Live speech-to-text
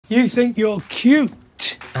You think you're cute?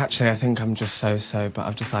 Actually, I think I'm just so-so, but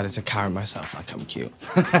I've decided to carry myself like I'm cute.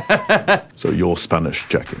 So you're Spanish,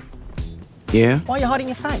 Jackie? Yeah? Why are you hiding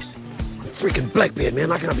your face? Freaking Blackbeard,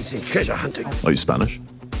 man. I can't be seen treasure hunting. Are you Spanish?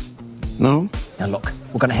 No? Now look,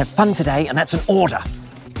 we're going to have fun today, and that's an order.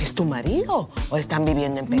 ¿Es tu marido o están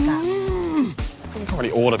viviendo en pecado? You can't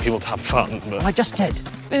really order people to have fun, but... I just did.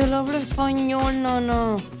 El habla español,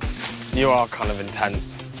 no. You are kind of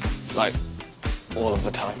intense. Like, all of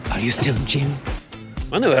the time. Are you still Jim?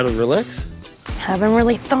 I know how to relax. Haven't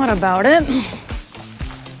really thought about it.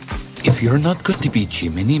 If you're not going to be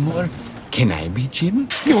Jim anymore, can I be Jim?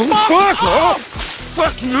 You fuck off!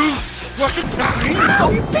 Fuck you!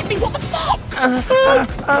 Oh, you bit me! What the fuck?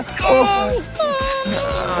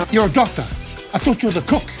 You're a doctor. I thought you were the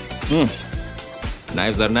cook.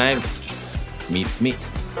 Knives are knives. Meat's meat.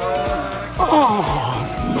 Oh,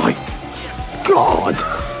 my God!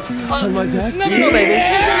 Oh, my dad? No, baby.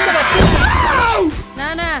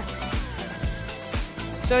 Nana.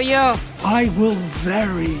 Soy yo. I will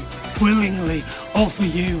very willingly offer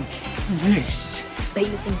you this. Bet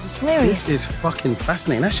you think this is hilarious. This is fucking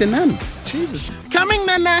fascinating. That's your nan. Jesus. Coming,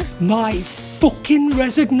 Nana. My fucking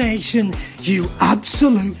resignation, you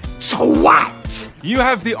absolute twat! You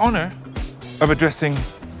have the honor of addressing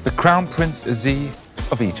the Crown Prince Aziz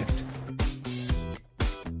of Egypt.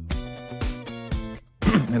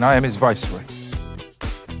 And I am his viceroy.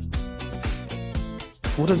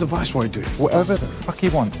 What does a viceroy do? Whatever the fuck he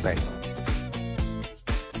wants, babe.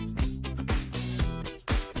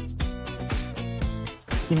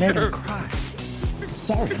 You made him cry.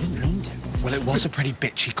 Sorry, I didn't mean to. Well, it was a pretty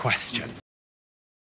bitchy question.